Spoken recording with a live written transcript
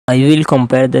I will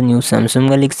compare the new Samsung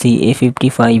Galaxy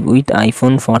A55 with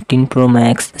iPhone 14 Pro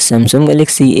Max. Samsung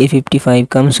Galaxy A55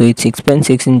 comes with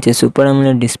 6.6 inches Super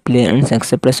AMOLED display and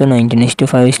success ratio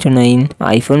 19:5:9.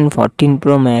 iPhone 14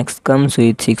 Pro Max comes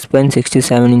with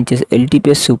 6.67 inches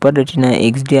LTPS Super Retina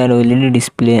XDR OLED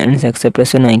display and success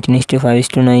ratio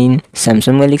 19:5:9.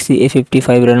 Samsung Galaxy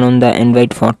A55 run on the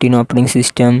Android 14 operating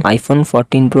system. iPhone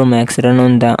 14 Pro Max run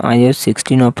on the iOS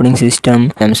 16 operating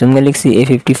system. Samsung Galaxy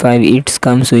A55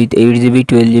 comes with 8GB,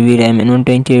 12GB RAM and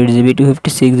 128GB,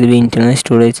 256GB internal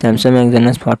storage. Samsung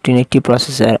Exynos 1480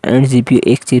 processor and GPU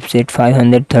X chipset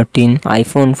 513.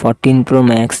 iPhone 14 Pro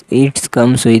Max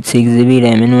comes with 6GB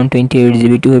RAM and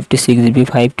 128GB, 256GB,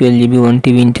 512GB,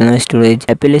 1TB internal storage.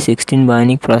 Apple A16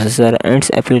 Bionic processor and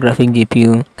Apple graphic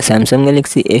GPU. Samsung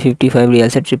Galaxy A55 real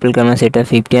set triple camera setup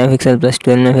 50MP plus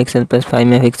 12MP plus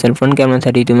 5MP, front camera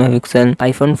 32MP.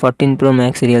 iPhone 14 Pro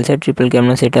Max real set triple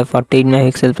camera setup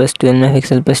 48MP plus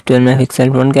 12MP plus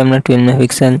 12MP, front camera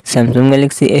 12MP. Samsung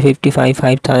Galaxy A55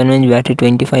 5000mAh battery,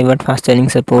 25W fast charging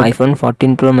support. iPhone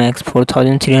 14 Pro Max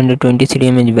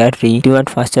 4323mAh battery, 50W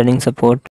fast charging support.